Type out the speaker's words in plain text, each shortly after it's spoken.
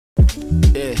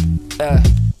Yeah,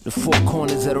 the four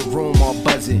corners of the room all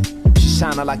buzzing. She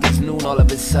shining like it's noon all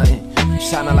of a sudden.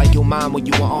 Shining like your mom when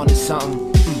you were on to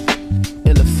something.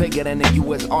 Illa figure than the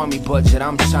US Army budget.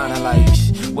 I'm shining like,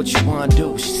 what you wanna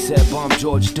do? She said, bomb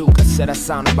George Duke. I said, that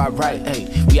sounded about right. Hey,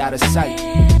 we out of sight.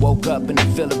 Woke up in the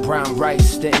field of brown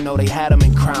rice. Didn't know they had them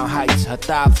in Crown Heights. Her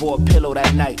thigh for a pillow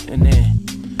that night. And then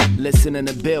listening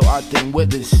to Bill, Arthur and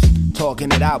Withers.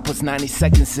 Talking it out, puts 90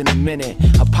 seconds in a minute.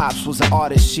 Her pops was an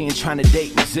artist, she ain't trying to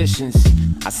date musicians.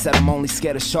 I said I'm only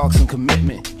scared of sharks and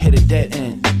commitment. Hit a dead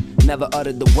end. Never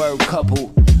uttered the word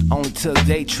couple. Only took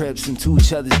day trips into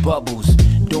each other's bubbles.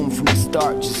 Doomed from the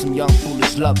start, just some young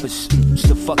foolish lovers.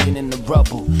 Still fucking in the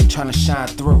rubble, trying to shine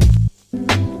through.